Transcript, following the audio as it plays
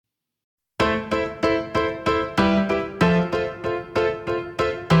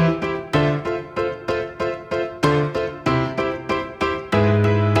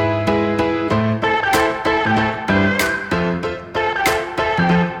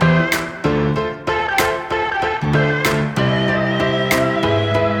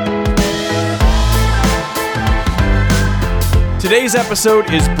Today's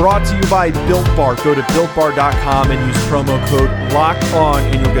episode is brought to you by Built Bar. Go to BuiltBar.com and use promo code LOCKEDON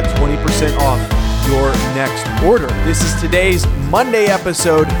and you'll get 20% off your next order. This is today's Monday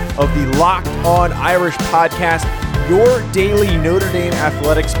episode of the Locked On Irish podcast, your daily Notre Dame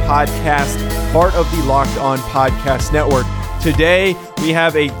athletics podcast, part of the Locked On Podcast Network. Today, we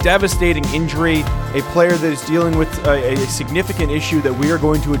have a devastating injury, a player that is dealing with a significant issue that we are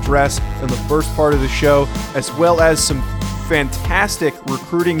going to address in the first part of the show, as well as some fantastic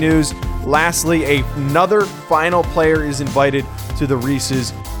recruiting news. Lastly, another final player is invited to the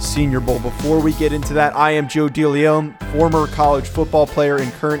Reese's Senior Bowl. Before we get into that, I am Joe DeLeon, former college football player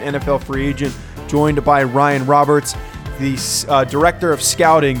and current NFL free agent, joined by Ryan Roberts, the director of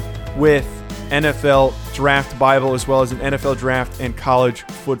scouting with NFL Draft Bible, as well as an NFL draft and college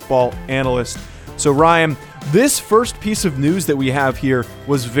football analyst. So Ryan, this first piece of news that we have here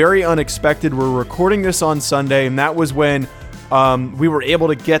was very unexpected. We're recording this on Sunday, and that was when we were able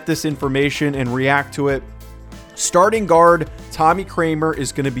to get this information and react to it. Starting guard Tommy Kraemer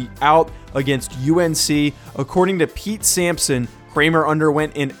is going to be out against UNC. According to Pete Sampson, Kraemer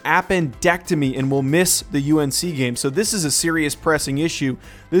underwent an appendectomy and will miss the UNC game. So this is a serious pressing issue.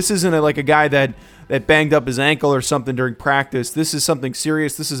 This isn't like a guy that banged up his ankle or something during practice. This is something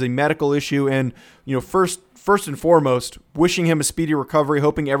serious. This is a medical issue. And, you know, first and foremost, wishing him a speedy recovery,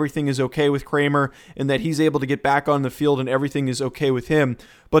 hoping everything is okay with Kraemer and that he's able to get back on the field and everything is okay with him.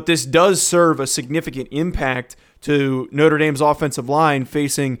 But this does serve a significant impact to Notre Dame's offensive line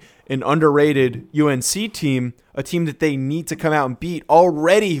facing an underrated UNC team, a team that they need to come out and beat,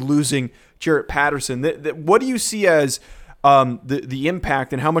 already losing Jarrett Patterson. What do you see as the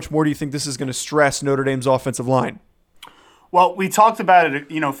impact, and how much more do you think this is going to stress Notre Dame's offensive line? Well, we talked about it,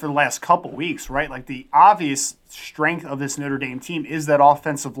 for the last couple weeks, right? Like, the obvious strength of this Notre Dame team is that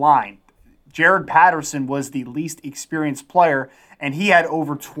offensive line. Jarrett Patterson was the least experienced player, and he had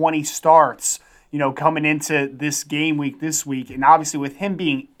over 20 starts, coming into this game week this week. And obviously with him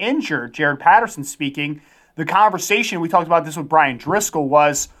being injured, Jarrett Patterson speaking, the conversation, we talked about this with Brian Driscoll,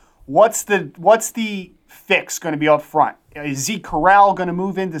 was what's the fix going to be up front? Is Zeke Corral going to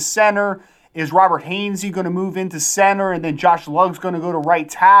move into center? Is Robert Hainsey going to move into center and then Josh Lugg's going to go to right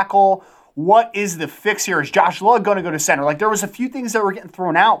tackle? What is the fix here? Is Josh Lugg going to go to center? Like, there was a few things that were getting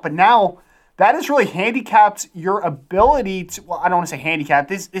thrown out, but now that has really handicapped your ability to, well, I don't want to say handicapped.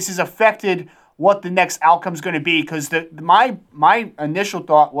 This has affected what the next outcome is going to be, because my initial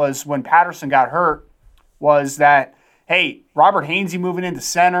thought was when Patterson got hurt was that, hey, Robert Hainsey moving into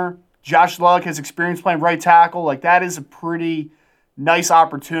center, Josh Lugg has experience playing right tackle. Like, that is a pretty nice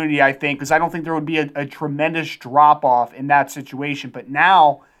opportunity, I think, because I don't think there would be a tremendous drop-off in that situation. But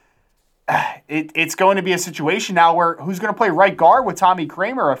now it's going to be a situation now where who's going to play right guard with Tommy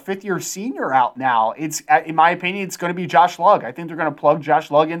Kraemer, a fifth-year senior out now? It's, in my opinion, it's going to be Josh Lugg. I think they're going to plug Josh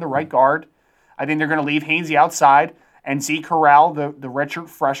Lugg in the right guard. I think they're going to leave Hainsey outside, and Zeke Corral, the redshirt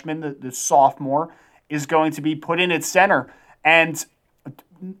freshman, the sophomore, is going to be put in at center. And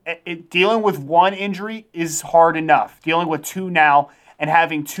dealing with one injury is hard enough. Dealing with two now and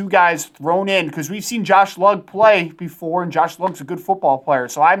having two guys thrown in, because we've seen Josh Lugg play before, and Josh Lugg's a good football player.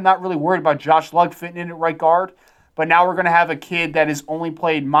 So I'm not really worried about Josh Lugg fitting in at right guard. But now we're going to have a kid that has only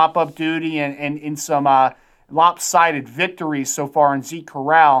played mop-up duty and in some lopsided victories so far in Zeke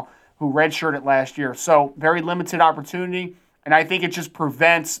Corral, who redshirted last year. So very limited opportunity, and I think it just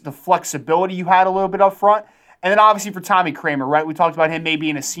prevents the flexibility you had a little bit up front. And then obviously for Tommy Kraemer, right? We talked about him maybe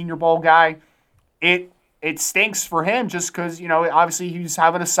being a Senior Bowl guy. It stinks for him just because, obviously he's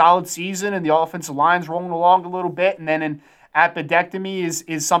having a solid season and the offensive line's rolling along a little bit. And then an appendectomy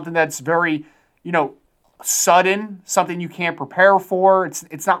is something that's very, sudden, something you can't prepare for.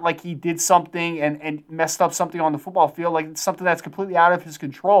 It's not like he did something and messed up something on the football field. Like, it's something that's completely out of his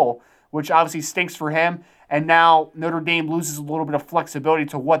control, which obviously stinks for him. And now Notre Dame loses a little bit of flexibility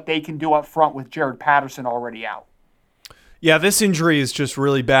to what they can do up front with Jarrett Patterson already out. Yeah, this injury is just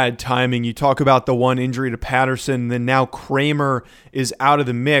really bad timing. You talk about the one injury to Patterson, then now Kraemer is out of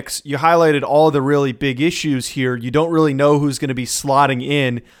the mix. You highlighted all the really big issues here. You don't really know who's going to be slotting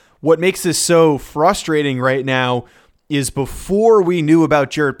in. What makes this so frustrating right now is before we knew about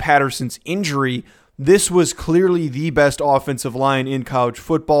Jarrett Patterson's injury, this was clearly the best offensive line in college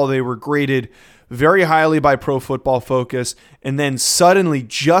football. They were graded very highly by Pro Football Focus, and then suddenly,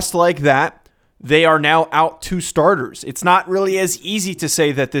 just like that, they are now out two starters. It's not really as easy to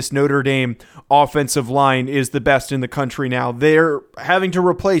say that this Notre Dame offensive line is the best in the country now. They're having to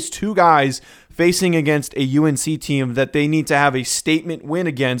replace two guys facing against a UNC team that they need to have a statement win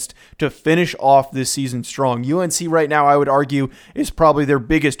against to finish off this season strong. UNC right now, I would argue, is probably their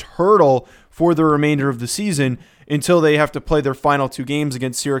biggest hurdle for the remainder of the season. until they have to play their final 2 games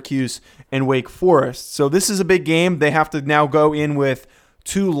against Syracuse and Wake Forest. So this is a big game. They have to now go in with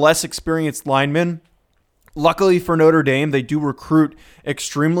 2 less experienced linemen. Luckily for Notre Dame, they do recruit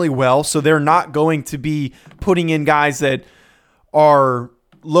extremely well, so they're not going to be putting in guys that are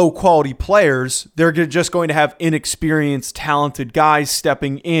low-quality players. They're just going to have inexperienced, talented guys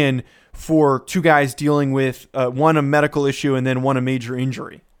stepping in for 2 guys dealing with one a medical issue and then one a major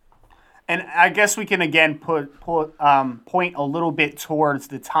injury. And I guess we can again point a little bit towards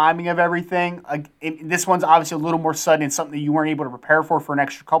the timing of everything. This one's obviously a little more sudden and something that you weren't able to prepare for an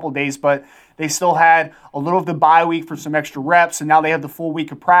extra couple of days, but they still had a little of the bye week for some extra reps, and now they have the full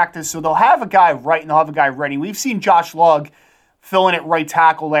week of practice. So they'll have a guy right and they'll have a guy ready. We've seen Josh Lugg fill in at right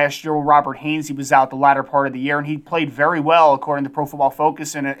tackle last year when Robert Hainsey was out the latter part of the year, and he played very well according to Pro Football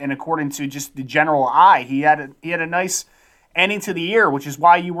Focus and according to just the general eye. He had a nice ending to the year, which is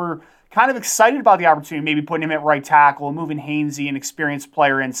why you were kind of excited about the opportunity, maybe putting him at right tackle and moving Hainsey, an experienced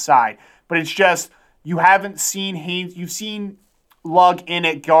player, inside. But it's just, you haven't seen Hainsey. You've seen Lugg in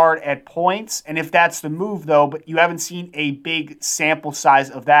at guard at points, and if that's the move, though, but you haven't seen a big sample size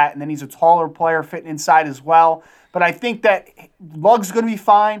of that. And then he's a taller player fitting inside as well. But I think that Lugg's going to be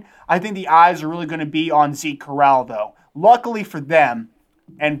fine. I think the eyes are really going to be on Zeke Corral, though. Luckily for them,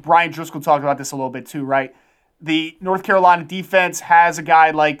 and Brian Driscoll talked about this a little bit too, right? The North Carolina defense has a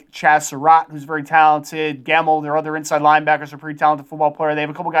guy like Chaz Surratt, who's very talented. Gemmel, their other inside linebackers, are a pretty talented football player. They have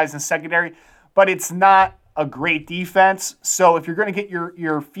a couple guys in the secondary, but it's not a great defense. So if you're going to get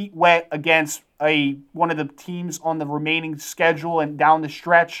your feet wet against one of the teams on the remaining schedule and down the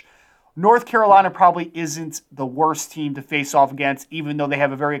stretch, North Carolina probably isn't the worst team to face off against, even though they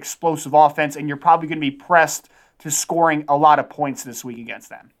have a very explosive offense, and you're probably going to be pressed to scoring a lot of points this week against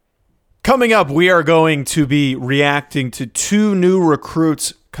them. Coming up, we are going to be reacting to 2 new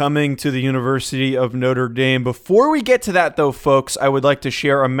recruits coming to the University of Notre Dame. Before we get to that, though, folks, I would like to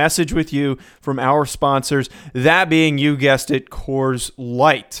share a message with you from our sponsors, that being, you guessed it, Coors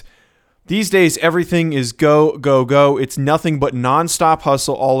Light. These days, everything is go, go, go. It's nothing but nonstop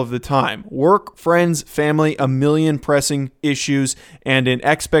hustle all of the time. Work, friends, family, a million pressing issues, and an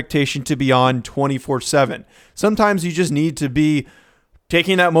expectation to be on 24/7. Sometimes you just need to be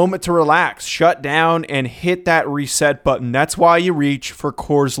taking that moment to relax, shut down, and hit that reset button. That's why you reach for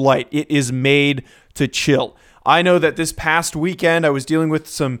Coors Light. It is made to chill. I know that this past weekend I was dealing with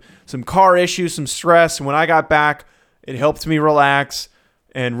some car issues, some stress, and when I got back, it helped me relax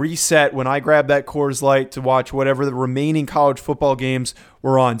and reset when I grabbed that Coors Light to watch whatever the remaining college football games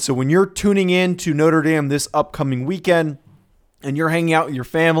were on. So when you're tuning in to Notre Dame this upcoming weekend and you're hanging out with your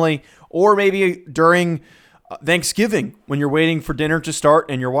family, or maybe during Thanksgiving, when you're waiting for dinner to start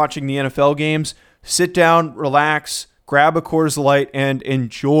and you're watching the NFL games, sit down, relax, grab a Coors Light, and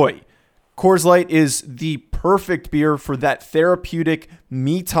enjoy. Coors Light is the perfect beer for that therapeutic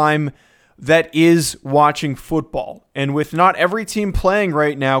me time that is watching football. And with not every team playing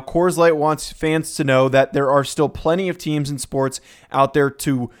right now, Coors Light wants fans to know that there are still plenty of teams in sports out there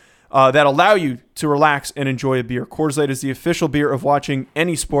that allow you to relax and enjoy a beer. Coors Light is the official beer of watching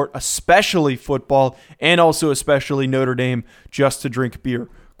any sport, especially football, and also especially Notre Dame, just to drink beer.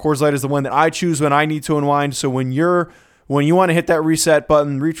 Coors Light is the one that I choose when I need to unwind. So when you want to hit that reset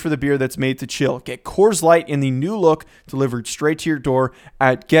button, reach for the beer that's made to chill. Get Coors Light in the new look delivered straight to your door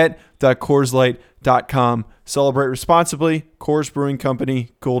at get.coorslight.com. Celebrate responsibly. Coors Brewing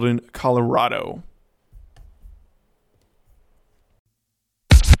Company, Golden, Colorado.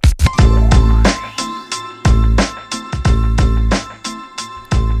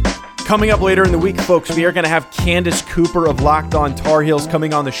 Coming up later in the week, folks, we are going to have Candace Cooper of Locked On Tar Heels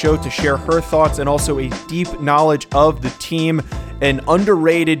coming on the show to share her thoughts and also a deep knowledge of the team, an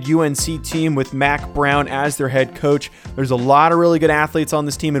underrated UNC team with Mack Brown as their head coach. There's a lot of really good athletes on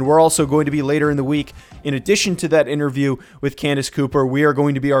this team, and we're also going to be later in the week, in addition to that interview with Candace Cooper, we are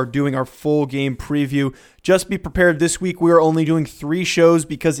going to be doing our full game preview. Just be prepared this week. We are only doing 3 shows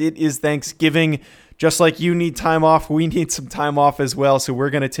because it is Thanksgiving. Just like you need time off, we need some time off as well. So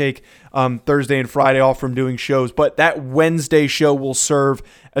we're going to take Thursday and Friday off from doing shows. But that Wednesday show will serve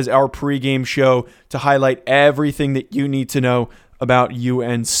as our pregame show to highlight everything that you need to know about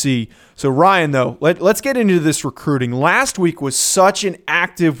UNC. So Ryan, though, let's get into this recruiting. Last week was such an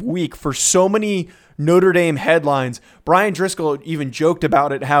active week for so many Notre Dame headlines. Brian Driscoll even joked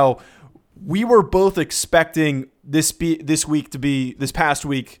about it, how we were both expecting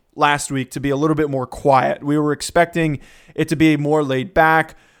last week to be a little bit more quiet. We were expecting it to be more laid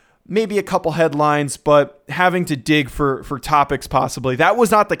back. maybe a couple headlines, but having to dig for topics possibly. That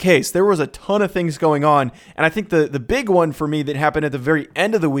was not the case. There was a ton of things going on. And I think the big one for me that happened at the very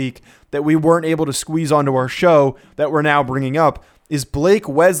end of the week that we weren't able to squeeze onto our show that we're now bringing up is Blake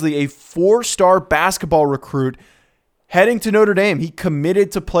Wesley, a 4-star basketball recruit, heading to Notre Dame. He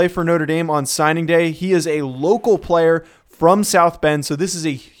committed to play for Notre Dame on signing day. He is a local player from South Bend, so this is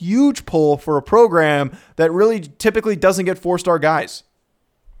a huge pull for a program that really typically doesn't get 4-star guys.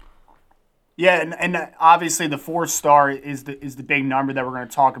 Yeah, and obviously the 4-star is the big number that we're going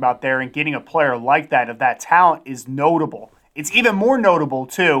to talk about there, and getting a player like that, of that talent, is notable. It's even more notable,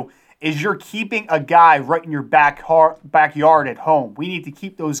 too, is you're keeping a guy right in your backyard at home. We need to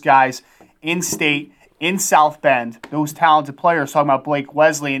keep those guys in state, in South Bend, those talented players, talking about Blake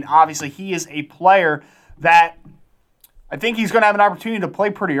Wesley, and obviously he is a player that I think he's going to have an opportunity to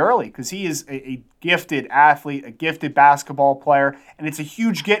play pretty early because he is a gifted athlete, a gifted basketball player, and it's a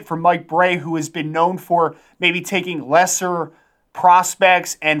huge get for Mike Brey, who has been known for maybe taking lesser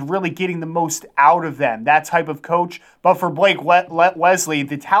prospects and really getting the most out of them, that type of coach. But for Blake Wesley,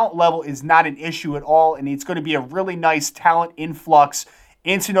 the talent level is not an issue at all, and it's going to be a really nice talent influx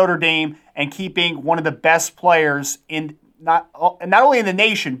into Notre Dame and keeping one of the best players in not only in the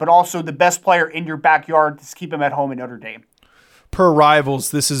nation, but also the best player in your backyard to keep him at home in Notre Dame. Per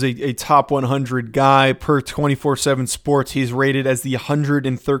Rivals, this is a top 100 guy. Per 24/7 Sports, he's rated as the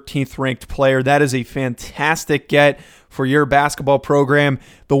 113th ranked player. That is a fantastic get for your basketball program.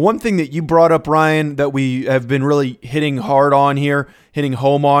 The one thing that you brought up, Ryan, that we have been really hitting hard on here, hitting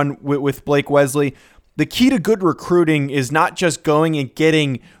home on with Blake Wesley, the key to good recruiting is not just going and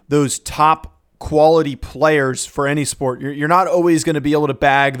getting those top quality players for any sport. You're not always going to be able to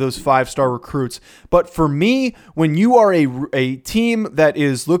bag those 5-star recruits. But for me, when you are a team that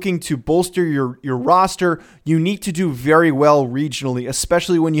is looking to bolster your roster, you need to do very well regionally,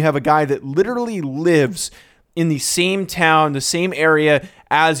 especially when you have a guy that literally lives in the same town, the same area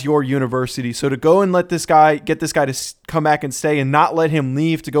as your university. So to go and get this guy to come back and stay and not let him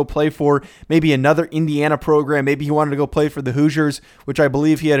leave to go play for maybe another Indiana program, maybe he wanted to go play for the Hoosiers, which I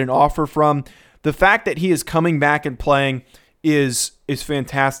believe he had an offer from. The fact that he is coming back and playing is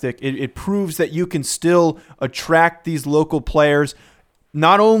fantastic. It proves that you can still attract these local players,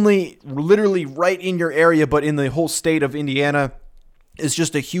 not only literally right in your area, but in the whole state of Indiana. Is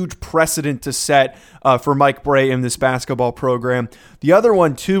just a huge precedent to set for Mike Brey in this basketball program. The other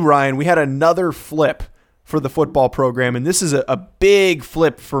one too, Ryan, we had another flip for the football program, and this is a big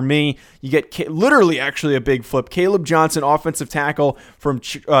flip for me. You get literally actually a big flip. Caleb Johnson, offensive tackle from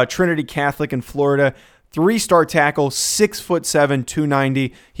Trinity Catholic in Florida, 3-star tackle, 6'7",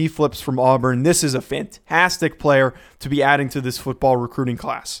 290. He flips from Auburn. This is a fantastic player to be adding to this football recruiting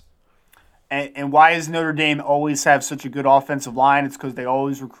class. And why does Notre Dame always have such a good offensive line? It's because they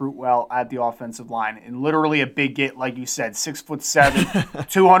always recruit well at the offensive line. And literally a big get, like you said, 6'7",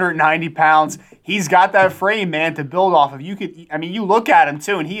 290 pounds. He's got that frame, man, to build off of. You look at him,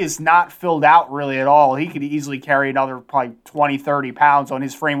 too, and he is not filled out really at all. He could easily carry another probably 20, 30 pounds on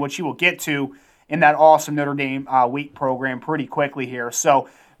his frame, which he will get to in that awesome Notre Dame weight program pretty quickly here. So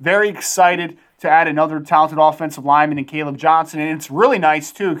very excited to add another talented offensive lineman in Caleb Johnson. And it's really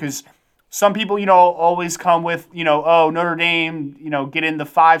nice, too, because some people, always come with, Notre Dame, get in the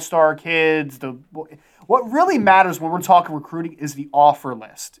 5-star kids. What really matters when we're talking recruiting is the offer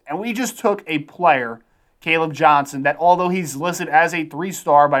list. And we just took a player, Caleb Johnson, that although he's listed as a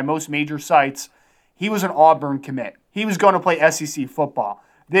 3-star by most major sites, he was an Auburn commit. He was going to play SEC football.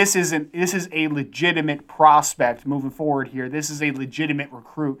 This is a legitimate prospect moving forward here. This is a legitimate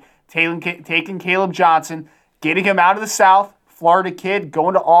recruit. Taking Caleb Johnson, getting him out of the South, Florida kid,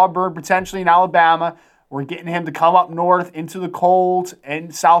 going to Auburn, potentially in Alabama. We're getting him to come up north into the cold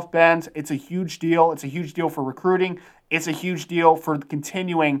and South Bend. It's a huge deal. It's a huge deal for recruiting. It's a huge deal for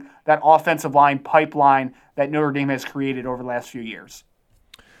continuing that offensive line pipeline that Notre Dame has created over the last few years.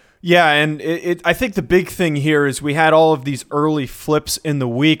 Yeah, and I think the big thing here is we had all of these early flips in the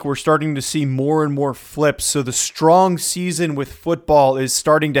week. We're starting to see more and more flips. So the strong season with football is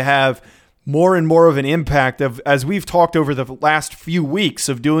starting to have more and more of an impact as we've talked over the last few weeks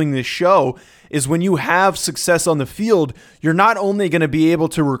of doing this show, is when you have success on the field, you're not only going to be able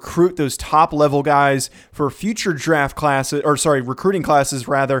to recruit those top level guys for future recruiting classes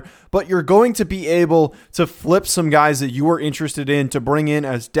rather, but you're going to be able to flip some guys that you are interested in to bring in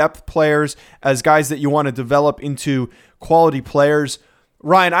as depth players, as guys that you want to develop into quality players.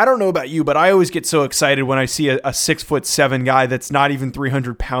 Ryan, I don't know about you, but I always get so excited when I see a 6'7" guy that's not even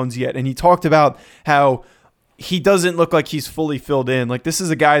 300 pounds yet. And he talked about how he doesn't look like he's fully filled in. Like, this is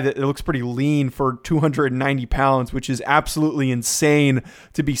a guy that looks pretty lean for 290 pounds, which is absolutely insane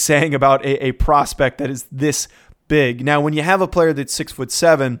to be saying about a prospect that is this big. Now, when you have a player that's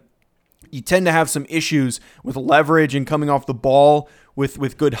 6'7", you tend to have some issues with leverage and coming off the ball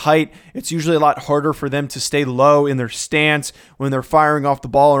with good height. It's usually a lot harder for them to stay low in their stance when they're firing off the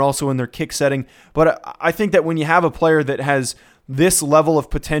ball and also in their kick setting. But I think that when you have a player that has this level of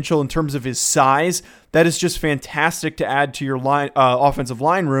potential in terms of his size, that is just fantastic to add to your offensive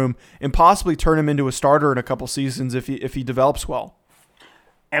line room and possibly turn him into a starter in a couple seasons if he develops well.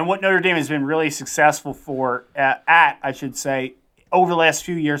 And what Notre Dame has been really successful for I should say, over the last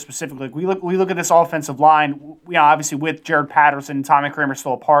few years specifically, we look at this offensive line, obviously with Jared Patterson and Tommy Kramer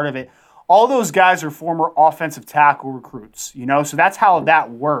still a part of it. All those guys are former offensive tackle recruits, so that's how that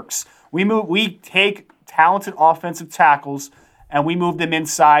works. We take talented offensive tackles and we move them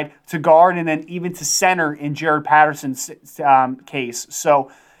inside to guard and then even to center in Jared Patterson's case. So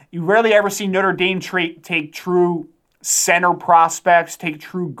you rarely ever see Notre Dame take true center prospects, take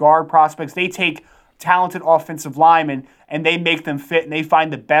true guard prospects. They take talented offensive linemen and they make them fit and they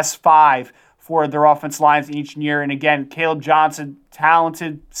find the best five for their offensive lines each year. And again, Caleb Johnson,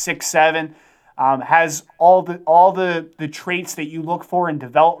 talented, 6'7", has all the traits that you look for in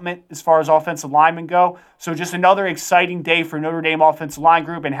development as far as offensive linemen go. So just another exciting day for Notre Dame offensive line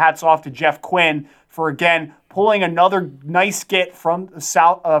group, and hats off to Jeff Quinn for, again, pulling another nice get from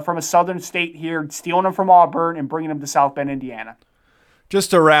a southern state here, stealing them from Auburn and bringing them to South Bend, Indiana.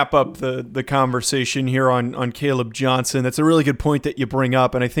 Just to wrap up the conversation here on Caleb Johnson, that's a really good point that you bring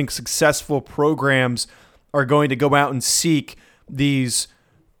up, and I think successful programs are going to go out and seek these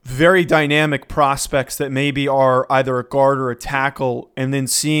very dynamic prospects that maybe are either a guard or a tackle, and then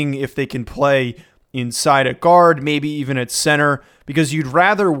seeing if they can play inside a guard, maybe even at center, because you'd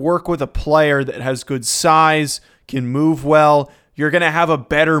rather work with a player that has good size, can move well. You're going to have a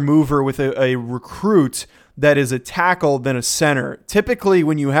better mover with a recruit that is a tackle than a center. Typically,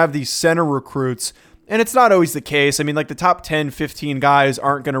 when you have these center recruits, and it's not always the case, I mean, like the top 10, 15 guys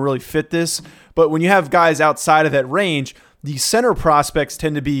aren't going to really fit this, but when you have guys outside of that range, the center prospects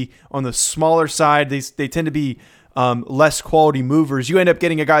tend to be on the smaller side. They tend to be less quality movers. You end up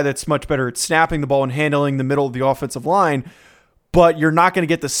getting a guy that's much better at snapping the ball and handling the middle of the offensive line, but you're not going to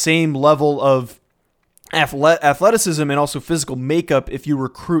get the same level of athleticism and also physical makeup if you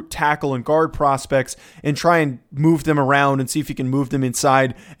recruit tackle and guard prospects and try and move them around and see if you can move them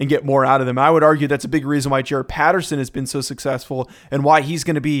inside and get more out of them. I would argue that's a big reason why Jared Patterson has been so successful and why he's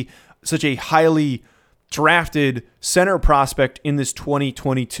going to be such a highly drafted center prospect in this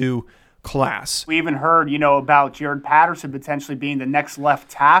 2022 class. We even heard, about Jared Patterson potentially being the next left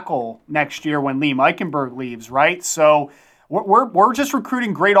tackle next year when Liam Eichenberg leaves, right? So we're just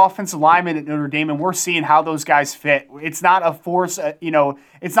recruiting great offensive linemen at Notre Dame, and we're seeing how those guys fit. It's not a force,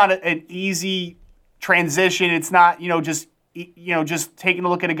 it's not an easy transition. It's not, just taking a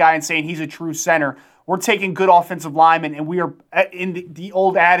look at a guy and saying he's a true center. We're taking good offensive linemen, and we are in the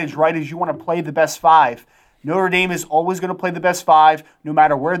old adage, right, is you want to play the best five. Notre Dame is always going to play the best five, no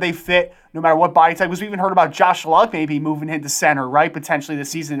matter where they fit, no matter what body type. Because we even heard about Josh Luck maybe moving into center, right, potentially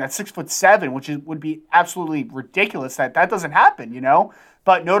this season at 6'7", which would be absolutely ridiculous. That doesn't happen,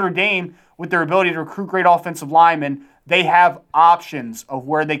 But Notre Dame, with their ability to recruit great offensive linemen, they have options of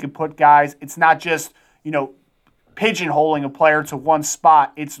where they could put guys. It's not just, pigeonholing a player to one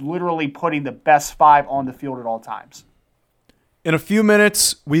spot. It's literally putting the best five on the field at all times. In a few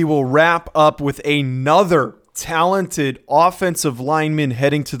minutes, we will wrap up with another talented offensive lineman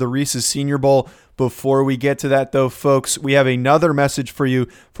heading to the Reese's Senior Bowl. Before we get to that, though, folks, we have another message for you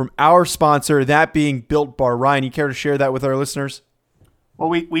from our sponsor, that being Built Bar. Ryan, you care to share that with our listeners? Well,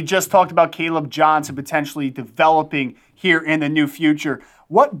 we just talked about Caleb Johnson potentially developing here in the new future.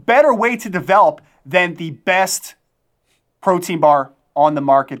 What better way to develop than the best protein bar on the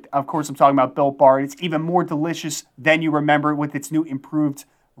market? Of course, I'm talking about Built Bar. It's even more delicious than you remember with its new improved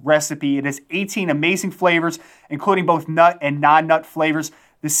recipe. It has 18 amazing flavors, including both nut and non-nut flavors.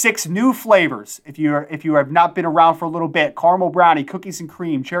 The 6 new flavors, if you have not been around for a little bit: caramel brownie, cookies and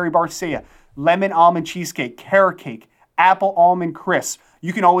cream, cherry barcia, lemon almond cheesecake, carrot cake, apple almond crisp.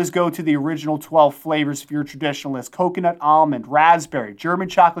 You can always go to the original 12 flavors if you're a traditionalist: coconut almond, raspberry, German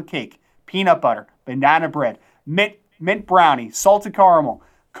chocolate cake, peanut butter, banana bread, mint brownie, salted caramel,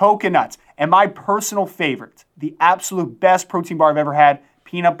 coconuts, and my personal favorite, the absolute best protein bar I've ever had,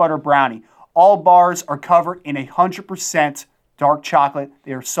 peanut butter brownie. All bars are covered in 100% dark chocolate.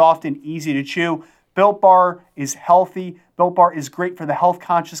 They are soft and easy to chew. Built Bar is healthy. Built Bar is great for the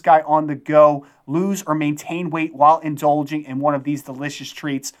health-conscious guy on the go. Lose or maintain weight while indulging in one of these delicious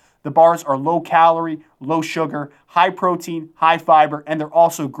treats. The bars are low-calorie, low-sugar, high-protein, high-fiber, and they're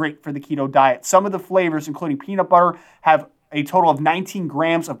also great for the keto diet. Some of the flavors, including peanut butter, have a total of 19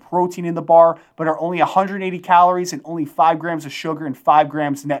 grams of protein in the bar, but are only 180 calories and only 5 grams of sugar and 5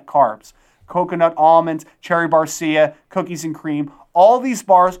 grams net carbs. Coconut almond, cherry barcia, cookies and cream. All these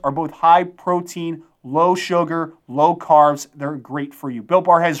bars are both high protein, low sugar, low carbs. They're great for you. Built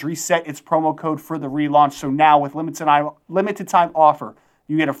Bar has reset its promo code for the relaunch, so now with limited time offer,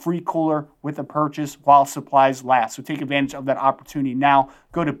 you get a free cooler with a purchase while supplies last. So take advantage of that opportunity now.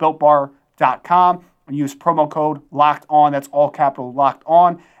 Go to BuiltBar.com and use promo code LOCKEDON. That's all capital Locked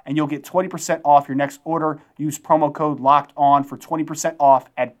On. And you'll get 20% off your next order. Use promo code Locked On for 20% off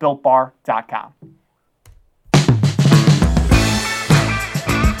at BuiltBar.com.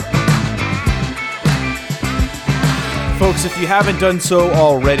 Folks, if you haven't done so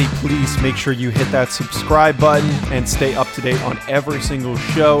already, please make sure you hit that subscribe button and stay up to date on every single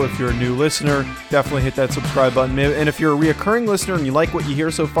show. If you're a new listener, definitely hit that subscribe button. And if you're a reoccurring listener and you like what you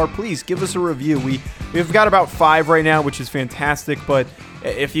hear so far, please give us a review. We've got about 5 right now, which is fantastic. But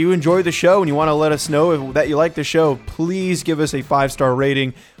if you enjoy the show and you want to let us know that you like the show, please give us a 5-star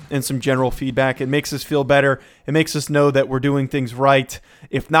rating and some general feedback. It makes us feel better. It makes us know that we're doing things right.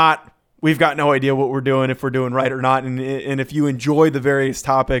 If not, we've got no idea what we're doing, if we're doing right or not, and if you enjoy the various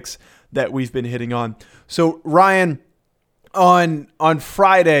topics that we've been hitting on. So, Ryan, on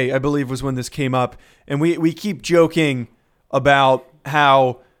Friday, I believe, was when this came up, and we keep joking about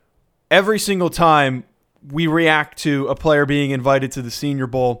how every single time we react to a player being invited to the Senior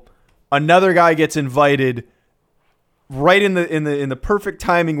Bowl, another guy gets invited right in the perfect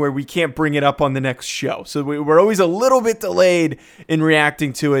timing where we can't bring it up on the next show. So we're always a little bit delayed in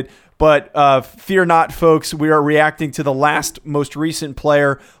reacting to it. But fear not, folks. We are reacting to the most recent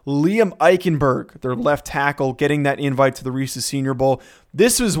player, Liam Eichenberg, their left tackle, getting that invite to the Reese's Senior Bowl.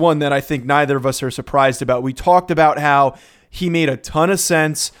 This was one that I think neither of us are surprised about. We talked about how he made a ton of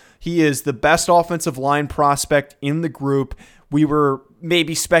sense. He is the best offensive line prospect in the group. We were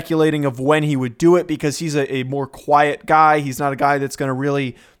maybe speculating of when he would do it because he's a more quiet guy. He's not a guy that's going to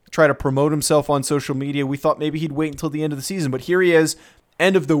really try to promote himself on social media. We thought maybe he'd wait until the end of the season, but here he is.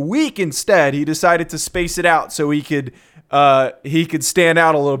 End of the week instead, he decided to space it out so he could stand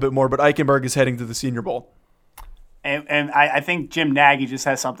out a little bit more. But Eichenberg is heading to the Senior Bowl. And I think Jim Nagy just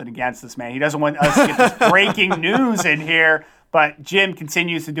has something against this man. He doesn't want us to get this breaking news in here. But Jim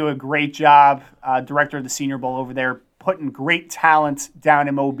continues to do a great job, director of the Senior Bowl over there, putting great talent down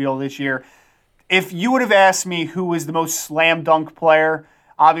in Mobile this year. If you would have asked me who was the most slam dunk player,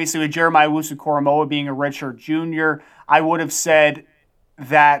 obviously with Jeremiah Owusu-Koramoah being a redshirt junior, I would have said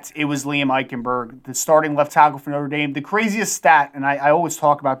that it was Liam Eichenberg, the starting left tackle for Notre Dame. The craziest stat, and I always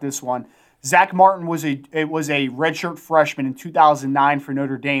talk about this one, Zach Martin was a redshirt freshman in 2009 for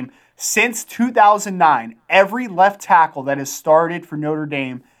Notre Dame. Since 2009, every left tackle that has started for Notre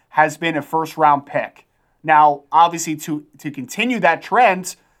Dame has been a first-round pick. Now, obviously, to continue that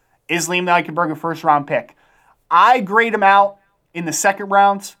trend, is Liam Eichenberg a first-round pick? I grade him out in the second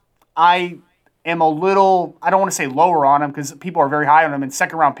round. I am a little, I don't want to say lower on him because people are very high on him, and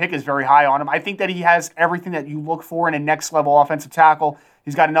second-round pick is very high on him. I think that he has everything that you look for in a next-level offensive tackle.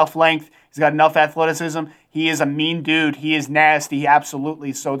 He's got enough length. He's got enough athleticism. He is a mean dude. He is nasty,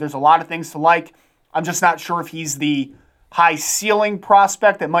 absolutely. So there's a lot of things to like. I'm just not sure if he's the high-ceiling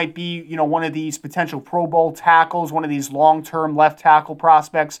prospect that might be, one of these potential Pro Bowl tackles, one of these long-term left tackle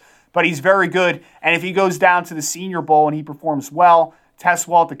prospects. But he's very good. And if he goes down to the Senior Bowl and he performs well, tests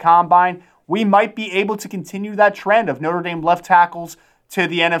well at the Combine, we might be able to continue that trend of Notre Dame left tackles to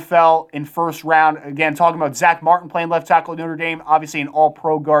the NFL in first round. Again, talking about Zach Martin playing left tackle at Notre Dame, obviously an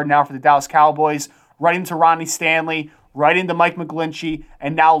all-pro guard now for the Dallas Cowboys, right into Ronnie Stanley, right into Mike McGlinchey,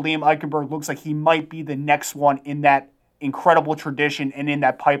 and now Liam Eichenberg looks like he might be the next one in that incredible tradition and in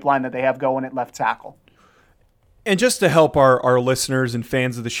that pipeline that they have going at left tackle. And just to help our listeners and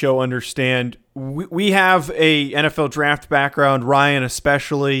fans of the show understand, we have a NFL draft background, Ryan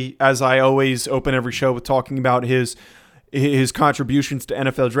especially, as I always open every show with talking about his contributions to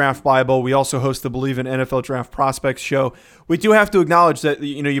NFL Draft Bible. We also host the Believe in NFL Draft Prospects show. We do have to acknowledge that,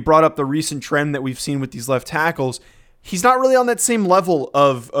 you brought up the recent trend that we've seen with these left tackles. He's not really on that same level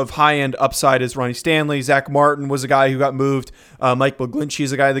of high-end upside as Ronnie Stanley. Zach Martin was a guy who got moved. Mike McGlinchey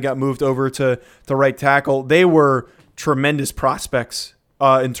is a guy that got moved over to right tackle. They were tremendous prospects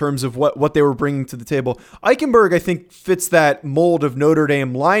in terms of what they were bringing to the table. Eichenberg, I think, fits that mold of Notre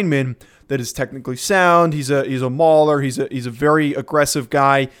Dame lineman that is technically sound. He's a mauler. He's a very aggressive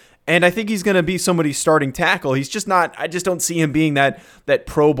guy, And I think he's going to be somebody's starting tackle. He's just not, I just don't see him being that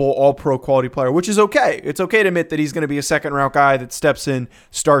Pro Bowl, all-pro quality player, which is okay. It's okay to admit that he's going to be a second-round guy that steps in,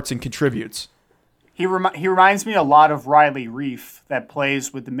 starts, and contributes. He reminds me a lot of Riley Reif that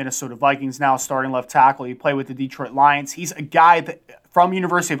plays with the Minnesota Vikings now, starting left tackle. He played with the Detroit Lions. He's a guy that, from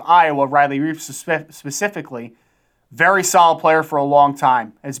University of Iowa, Riley Reif specifically, very solid player for a long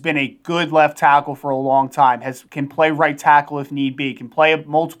time, has been a good left tackle for a long time, can play right tackle if need be, can play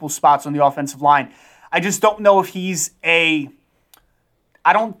multiple spots on the offensive line. I just don't know if I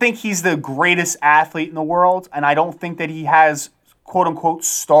don't think he's the greatest athlete in the world, and I don't think that he has quote-unquote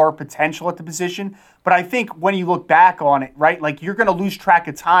star potential at the position. But I think when you look back on it, right, like you're going to lose track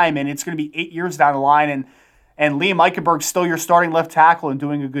of time, and it's going to be 8 years down the line, and Liam Eichenberg's still your starting left tackle and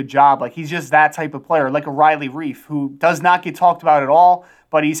doing a good job. Like, he's just that type of player, like a Riley Reif, who does not get talked about at all,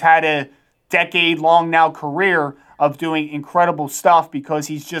 but he's had a decade-long now career of doing incredible stuff because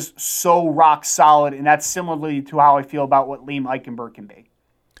he's just so rock solid, and that's similarly to how I feel about what Liam Eichenberg can be.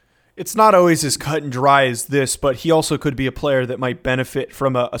 It's not always as cut and dry as this, but he also could be a player that might benefit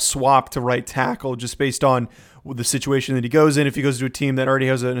from a swap to right tackle just based on the situation that he goes in. If he goes to a team that already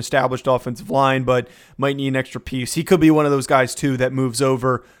has an established offensive line but might need an extra piece, he could be one of those guys too that moves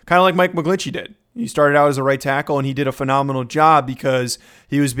over, kind of like Mike McGlinchey did. He started out as a right tackle, and he did a phenomenal job because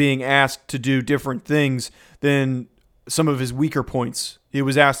he was being asked to do different things than some of his weaker points. He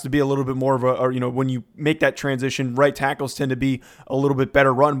was asked to be a little bit more of when you make that transition, right tackles tend to be a little bit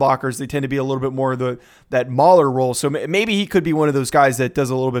better run blockers. They tend to be a little bit more of that mauler role. So maybe he could be one of those guys that does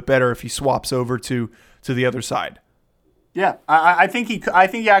a little bit better if he swaps over to the other side. Yeah, I think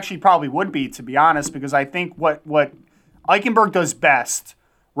he actually probably would be, to be honest, because I think what Eichenberg does best,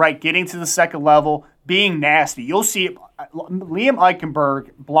 right, getting to the second level, being nasty. You'll see Liam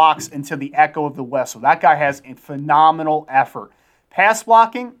Eichenberg blocks into the echo of the West, so that guy has a phenomenal effort. Pass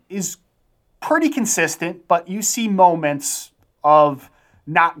blocking is pretty consistent, but you see moments of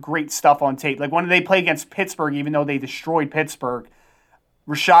not great stuff on tape. Like when they play against Pittsburgh, even though they destroyed Pittsburgh,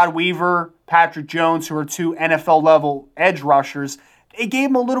 Rashad Weaver, Patrick Jones, who are two NFL-level edge rushers, they gave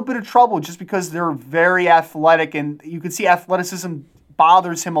him a little bit of trouble just because they're very athletic, and you can see athleticism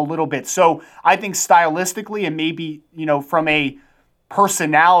bothers him a little bit. So I think stylistically and maybe, from a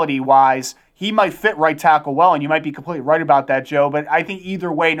personality-wise, he might fit right tackle well, and you might be completely right about that, Joe. But I think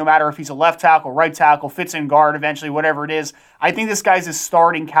either way, no matter if he's a left tackle, right tackle, fits in guard eventually, whatever it is, I think this guy's a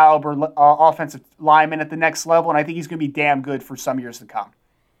starting caliber offensive lineman at the next level, and I think he's going to be damn good for some years to come.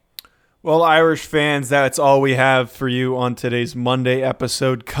 Well, Irish fans, that's all we have for you on today's Monday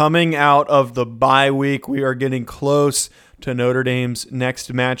episode. Coming out of the bye week, we are getting close to Notre Dame's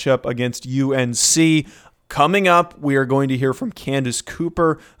next matchup against UNC. Coming up, we are going to hear from Candace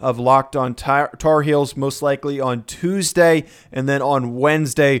Cooper of Locked On Tar Heels, most likely on Tuesday. And then on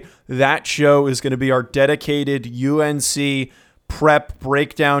Wednesday, that show is going to be our dedicated UNC prep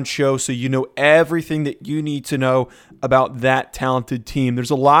breakdown show, so you know everything that you need to know about that talented team. There's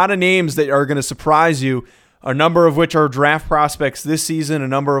a lot of names that are going to surprise you, a number of which are draft prospects this season, a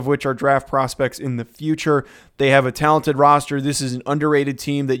number of which are draft prospects in the future. They have a talented roster. This is an underrated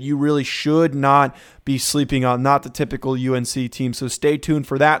team that you really should not be sleeping on, not the typical UNC team. So stay tuned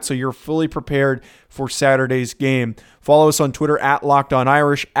for that so you're fully prepared for Saturday's game. Follow us on Twitter at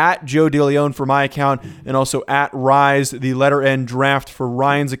LockedOnIrish, at Joe DeLeon for my account, and also at Rise, the letter N draft for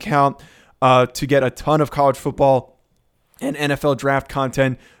Ryan's account, to get a ton of college football and NFL draft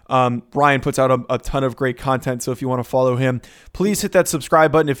content. Brian puts out a ton of great content, so if you want to follow him, please hit that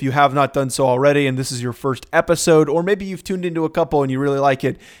subscribe button if you have not done so already and this is your first episode, or maybe you've tuned into a couple and you really like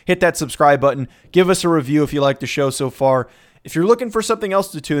it. Hit that subscribe button. Give us a review if you like the show so far. If you're looking for something else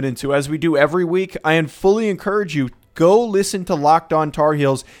to tune into, as we do every week, I fully encourage you, go listen to Locked On Tar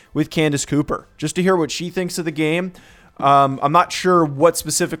Heels with Candace Cooper, just to hear what she thinks of the game. I'm not sure what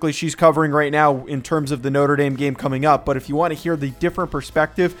specifically she's covering right now in terms of the Notre Dame game coming up, but if you want to hear the different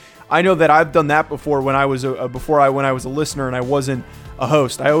perspective, I know that I've done that before when I was a listener and I wasn't a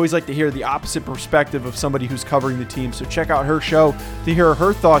host. I always like to hear the opposite perspective of somebody who's covering the team. So check out her show to hear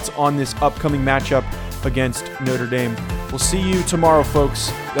her thoughts on this upcoming matchup against Notre Dame. We'll see you tomorrow, folks.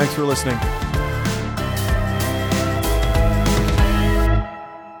 Thanks for listening.